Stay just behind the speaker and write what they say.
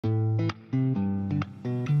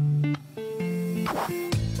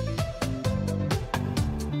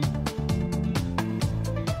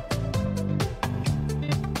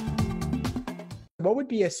What would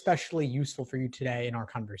be especially useful for you today in our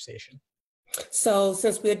conversation? So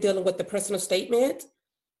since we're dealing with the personal statement,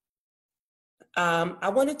 I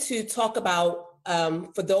wanted to talk about,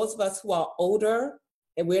 for those of us who are older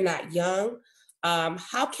and we're not young,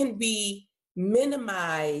 how can we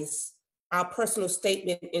minimize our personal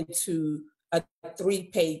statement into a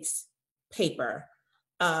 3-page paper?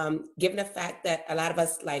 Given the fact that a lot of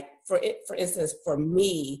us, like, for instance, for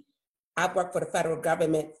me, I've worked for the federal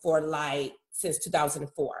government since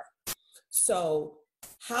 2004. So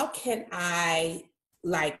how can I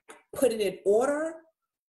put it in order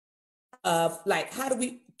of how do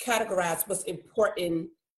we categorize what's important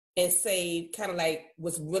and say kind of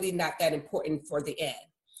what's really not that important for the end?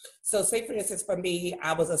 So say, for instance, for me,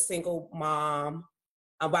 I was a single mom.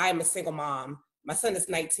 I am a single mom. My son is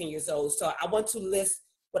 19 years old. So I want to list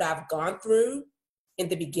what I've gone through in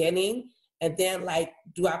the beginning. And then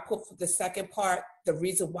do I put for the second part, the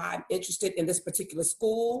reason why I'm interested in this particular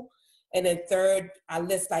school? And then third, I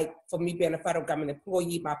list for me being a federal government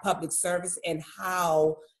employee, my public service, and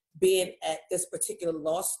how being at this particular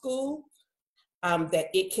law school, that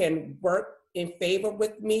it can work in favor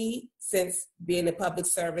with me since being in public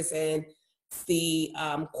service, and the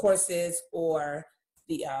courses or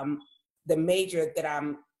the major that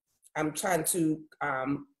I'm trying to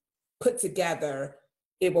put together,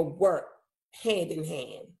 it will work hand in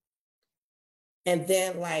hand. And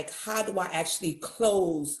then how do I actually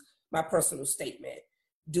close my personal statement?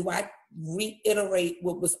 Do I reiterate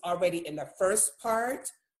what was already in the first part,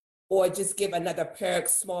 or just give another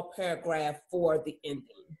small paragraph for the ending?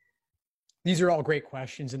 These are all great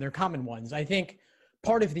questions, and they're common ones. I think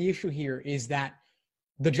part of the issue here is that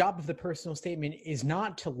the job of the personal statement is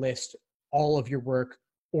not to list all of your work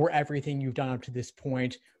or everything you've done up to this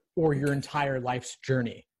point or your entire life's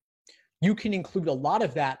journey. You can include a lot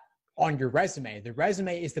of that on your resume. The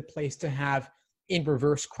resume is the place to have, in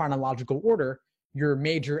reverse chronological order, your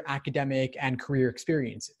major academic and career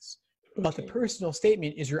experiences. But the personal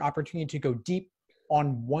statement is your opportunity to go deep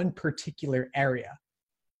on one particular area,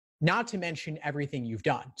 not to mention everything you've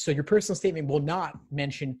done. So your personal statement will not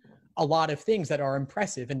mention a lot of things that are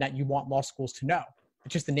impressive and that you want law schools to know.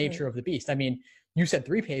 It's just the nature of the beast. I mean, you said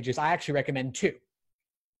 3 pages. I actually recommend 2.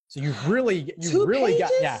 So you've really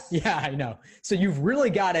got, yeah, I know. So you've really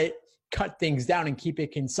got to cut things down and keep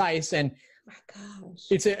it concise. And my gosh,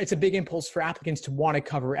 it's a big impulse for applicants to want to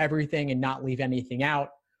cover everything and not leave anything out.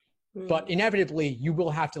 But inevitably, you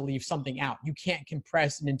will have to leave something out. You can't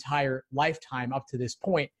compress an entire lifetime up to this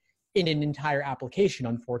point in an entire application,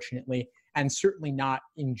 unfortunately, and certainly not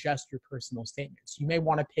in just your personal statements. You may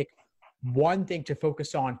want to pick one thing to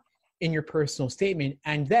focus on in your personal statement,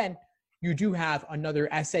 and then you do have another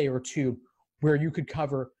essay or two where you could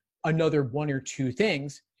cover another 1 or 2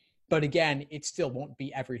 things. But again, it still won't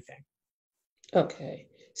be everything. Okay.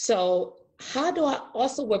 So how do I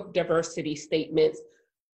also with diversity statements?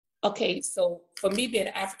 Okay, so for me being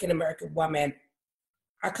an African-American woman,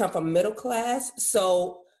 I come from middle class.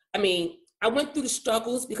 So, I mean, I went through the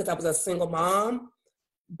struggles because I was a single mom,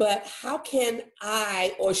 but how can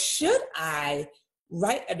I, or should I,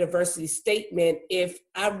 write a diversity statement if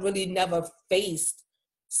I really never faced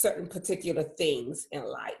certain particular things in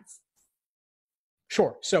life?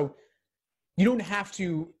 Sure. So you don't have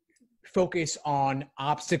to focus on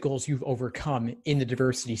obstacles you've overcome in the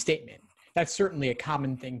diversity statement. That's certainly a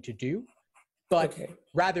common thing to do, but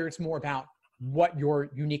rather it's more about what your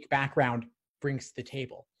unique background brings to the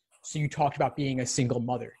table. So you talked about being a single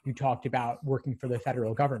mother. You talked about working for the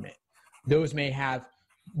federal government. Those may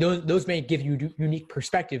give you unique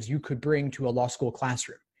perspectives you could bring to a law school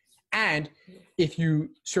classroom. And if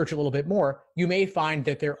you search a little bit more, you may find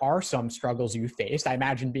that there are some struggles you faced. I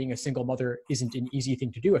imagine being a single mother isn't an easy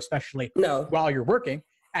thing to do, especially while you're working.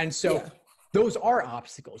 And so those are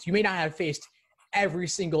obstacles. You may not have faced every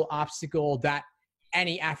single obstacle that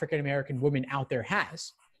any African-American woman out there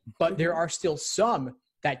has, but there are still some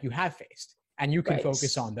that you have faced, and you can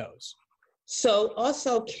focus on those. So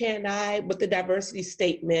also, can I, with the diversity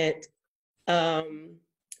statement,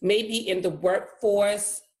 maybe in the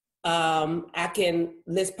workforce, I can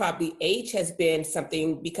list probably age has been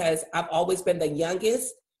something, because I've always been the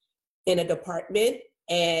youngest in a department,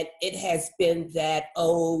 and it has been that,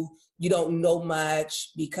 oh, you don't know much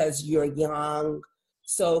because you're young.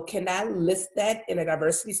 So can I list that in a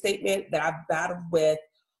diversity statement that I've battled with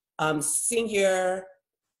senior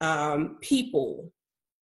people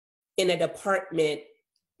in a department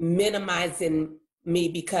minimizing me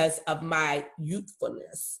because of my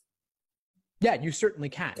youthfulness? Yeah, you certainly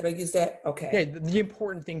can. Can I use that? Okay. Yeah, the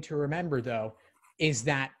important thing to remember, though, is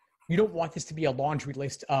that you don't want this to be a laundry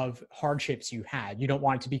list of hardships you had. You don't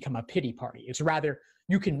want it to become a pity party. It's rather,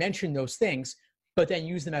 you can mention those things, but then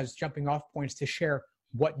use them as jumping off points to share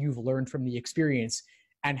what you've learned from the experience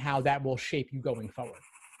and how that will shape you going forward.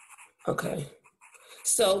 Okay.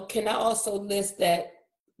 So can I also list that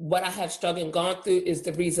what I have struggled and gone through is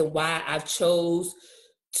the reason why I've chose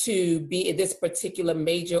to be in this particular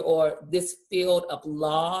major or this field of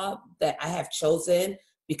law that I have chosen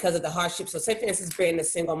because of the hardships. So say for instance, being a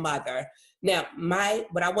single mother. Now,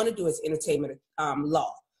 what I want to do is entertainment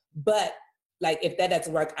law, but like if that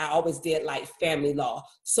doesn't work, I always did like family law.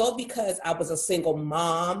 So because I was a single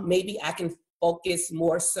mom, maybe I can focus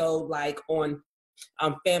more so like on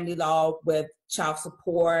family law with child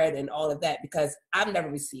support and all of that, because I've never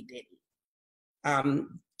received any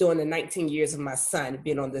during the 19 years of my son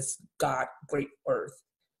being on this God great earth.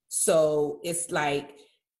 So it's like,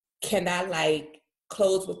 can I like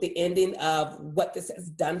close with the ending of what this has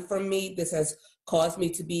done for me? This has caused me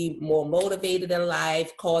to be more motivated in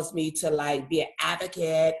life, caused me to like be an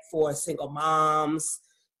advocate for single moms,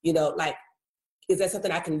 you know, like, is that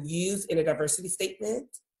something I can use in a diversity statement?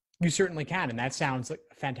 You certainly can, and that sounds like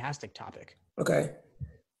a fantastic topic. Okay.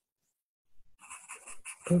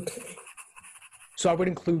 Okay. So I would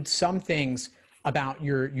include some things about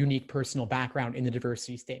your unique personal background in the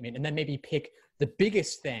diversity statement, and then maybe pick the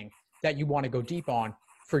biggest thing that you want to go deep on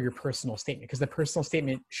for your personal statement, because the personal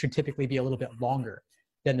statement should typically be a little bit longer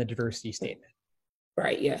than the diversity statement.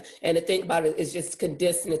 Right, yeah. And the thing about it is just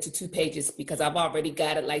condensing it to 2 pages, because I've already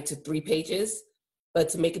got it like to 3 pages, but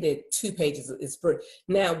to make it 2 pages is for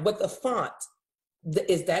now with the font.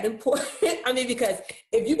 Is that important? I mean, because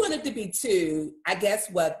if you want it to be 2, I guess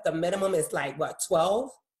what the minimum is like, what, 12?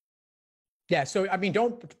 Yeah, so I mean,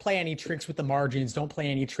 don't play any tricks with the margins. Don't play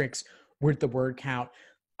any tricks with the word count.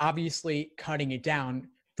 Obviously, cutting it down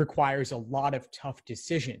requires a lot of tough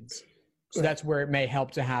decisions. So that's where it may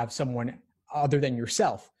help to have someone other than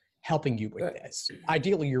yourself helping you with this.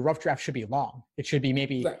 Ideally, your rough draft should be long. It should be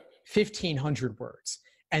maybe 1,500 words.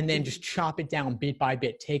 And then just chop it down bit by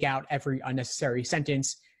bit. Take out every unnecessary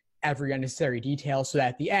sentence, every unnecessary detail, so that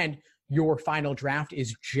at the end, your final draft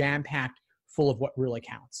is jam-packed full of what really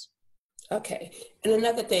counts. Okay. And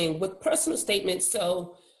another thing with personal statements,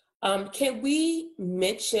 so can we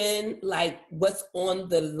mention like what's on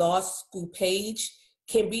the law school page?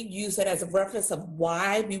 Can we use that as a reference of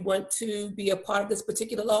why we want to be a part of this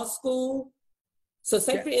particular law school? So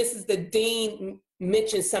say for instance, the dean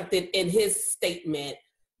mentioned something in his statement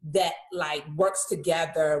that like works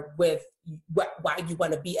together with why you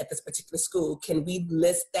want to be at this particular school. Can we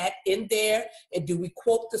list that in there? And do we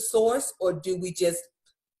quote the source, or do we just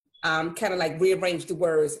kind of like rearrange the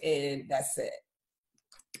words and that's it?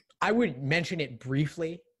 I would mention it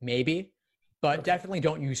briefly, maybe, but definitely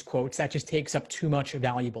don't use quotes. That just takes up too much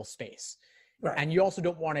valuable space. Right. And you also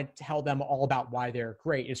don't want to tell them all about why they're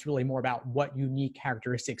great. It's really more about what unique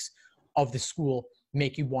characteristics of the school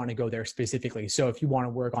make you want to go there specifically. So if you want to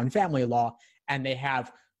work on family law and they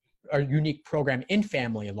have a unique program in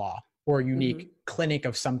family law or a unique clinic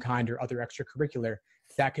of some kind or other extracurricular,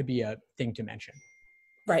 that could be a thing to mention.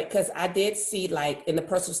 Right, because I did see like in the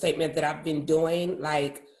personal statement that I've been doing,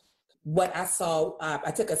 like what I saw,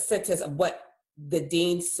 I took a sentence of what the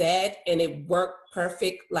dean said and it worked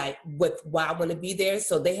perfect like with why I want to be there.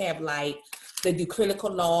 So they have like, they do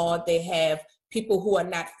clinical law, they have people who are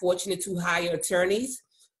not fortunate to hire attorneys.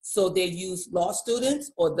 So they use law students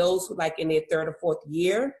or those who like in their 3rd or 4th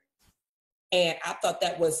year. And I thought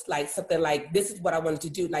that was like something like, this is what I wanted to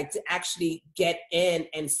do, like to actually get in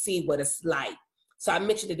and see what it's like. So I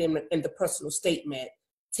mentioned it in the personal statement,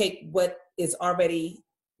 take what is already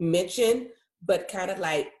mentioned, but kind of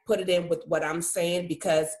like put it in with what I'm saying,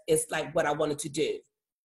 because it's like what I wanted to do.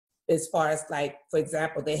 As far as like, for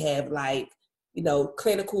example, they have like, you know,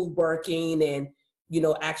 clinical working and, you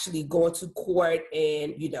know, actually going to court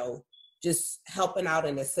and, you know, just helping out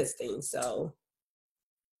and assisting. So.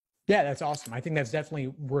 Yeah, that's awesome. I think that's definitely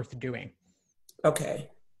worth doing. Okay.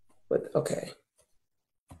 But okay.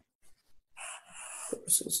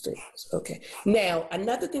 Personal statements. Okay. Now,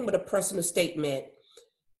 another thing with a personal statement,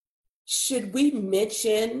 should we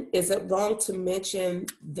mention, is it wrong to mention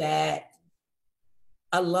that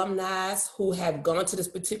alumni who have gone to this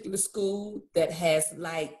particular school that has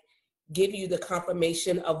like give you the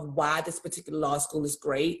confirmation of why this particular law school is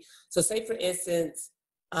great? So say for instance,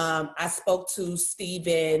 I spoke to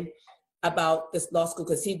Stephen about this law school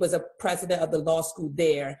because he was a president of the law school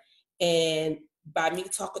there. And by me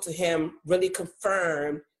talking to him, really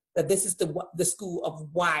confirmed that this is the school of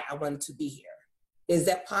why I wanted to be here. Is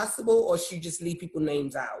that possible, or should you just leave people's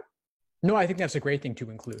names out? No, I think that's a great thing to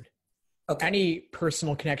include. Okay. Any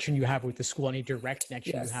personal connection you have with the school, any direct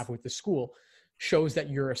connection you have with the school shows that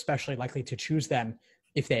you're especially likely to choose them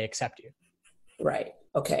if they accept you. Right.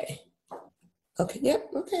 Okay. Okay.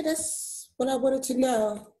 Yep. Okay. That's what I wanted to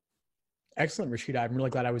know. Excellent, Rashida. I'm really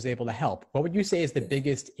glad I was able to help. What would you say is the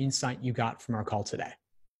biggest insight you got from our call today?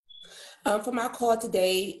 From our call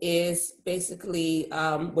today is basically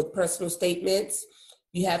with personal statements,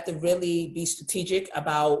 you have to really be strategic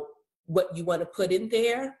about what you want to put in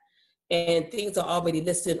there. And things are already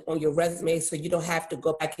listed on your resume, so you don't have to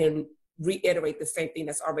go back and reiterate the same thing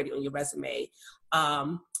that's already on your resume.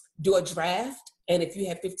 Do a draft, and if you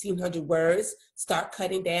have 1,500 words, start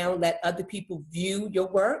cutting down, let other people view your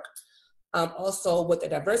work. Also, with a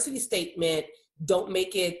diversity statement, don't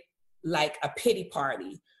make it like a pity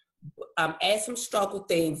party. Add some struggle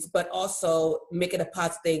things, but also make it a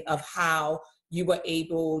positive thing of how you were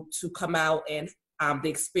able to come out and the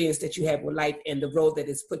experience that you have with life and the role that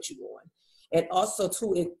it's put you on. And also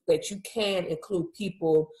too, that you can include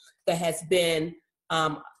people that has been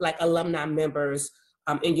like alumni members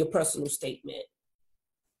in your personal statement.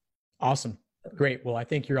 Awesome. Great. Well, I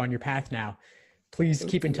think you're on your path now. Please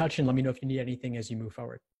keep in touch and let me know if you need anything as you move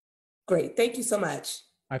forward. Great. Thank you so much.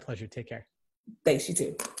 My pleasure. Take care. Thanks, you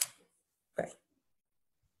too. Bye.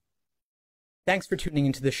 Thanks for tuning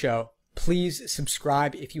into the show. Please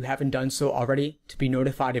subscribe if you haven't done so already to be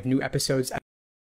notified of new episodes